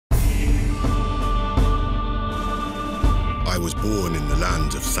I was born in the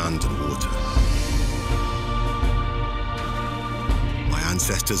land of sand and water. My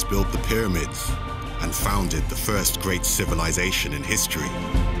ancestors built the pyramids and founded the first great civilization in history.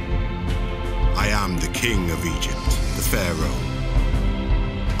 I am the king of Egypt, the pharaoh.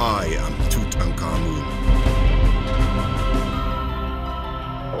 I am Tutankhamun.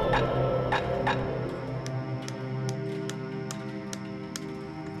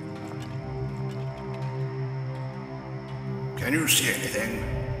 Can you see anything?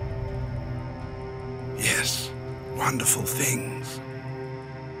 Yes, wonderful things.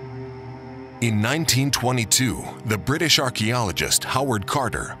 In 1922, the British archaeologist Howard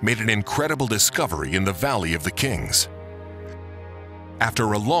Carter made an incredible discovery in the Valley of the Kings.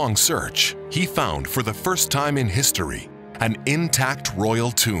 After a long search, he found for the first time in history an intact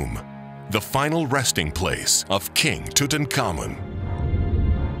royal tomb, the final resting place of King Tutankhamun.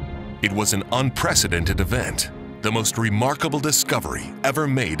 It was an unprecedented event, the most remarkable discovery ever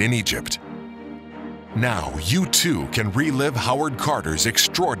made in Egypt. Now you too can relive Howard Carter's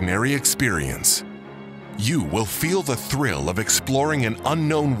extraordinary experience. You will feel the thrill of exploring an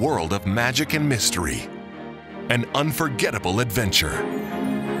unknown world of magic and mystery. An unforgettable adventure.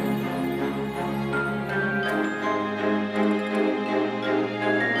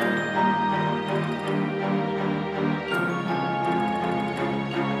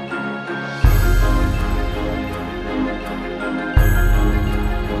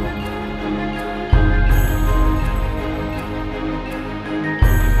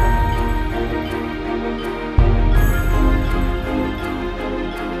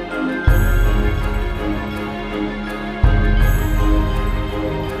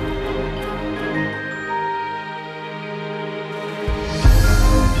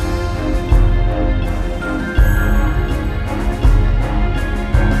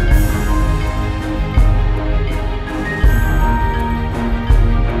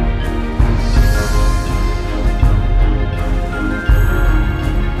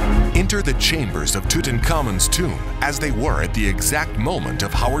 Enter the chambers of Tutankhamun's tomb as they were at the exact moment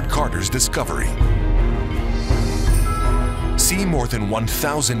of Howard Carter's discovery. See more than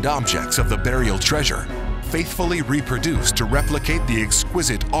 1,000 objects of the burial treasure, faithfully reproduced to replicate the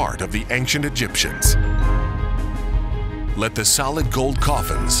exquisite art of the ancient Egyptians. Let the solid gold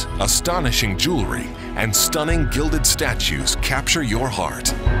coffins, astonishing jewelry, and stunning gilded statues capture your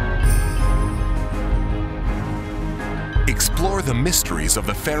heart. Explore the mysteries of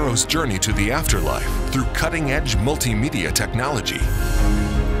the pharaoh's journey to the afterlife through cutting-edge multimedia technology.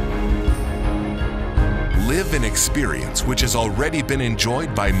 Live an experience which has already been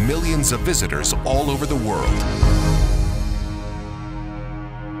enjoyed by millions of visitors all over the world.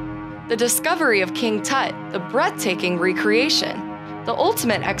 The Discovery of King Tut, the breathtaking recreation. The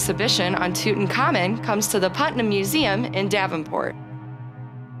ultimate exhibition on Tutankhamun comes to the Putnam Museum in Davenport.